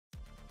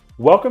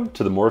Welcome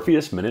to the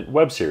Morpheus Minute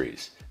web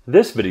series.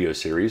 This video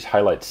series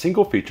highlights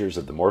single features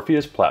of the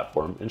Morpheus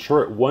platform in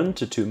short 1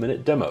 to 2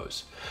 minute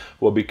demos.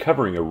 We'll be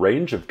covering a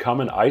range of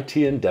common IT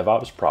and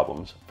DevOps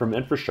problems from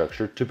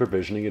infrastructure to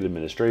provisioning and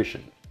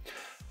administration.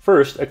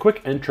 First, a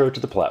quick intro to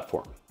the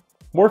platform.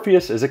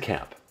 Morpheus is a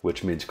CAMP,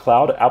 which means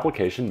Cloud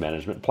Application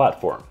Management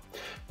Platform.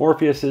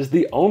 Morpheus is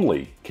the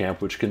only CAMP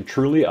which can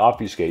truly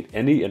obfuscate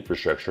any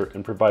infrastructure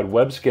and provide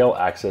web-scale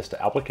access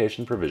to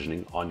application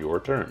provisioning on your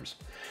terms.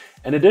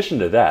 In addition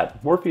to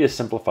that, Morpheus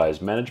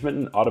simplifies management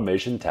and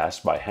automation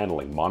tasks by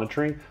handling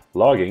monitoring,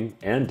 logging,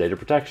 and data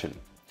protection.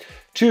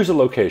 Choose a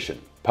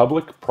location,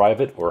 public,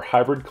 private, or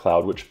hybrid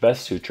cloud which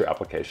best suits your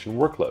application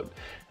workload.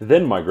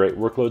 Then migrate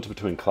workloads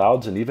between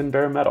clouds and even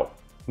bare metal.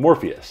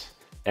 Morpheus,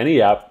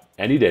 any app,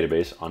 any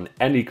database on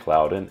any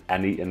cloud and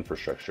any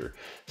infrastructure.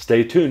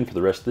 Stay tuned for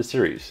the rest of the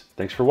series.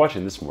 Thanks for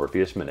watching this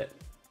Morpheus Minute.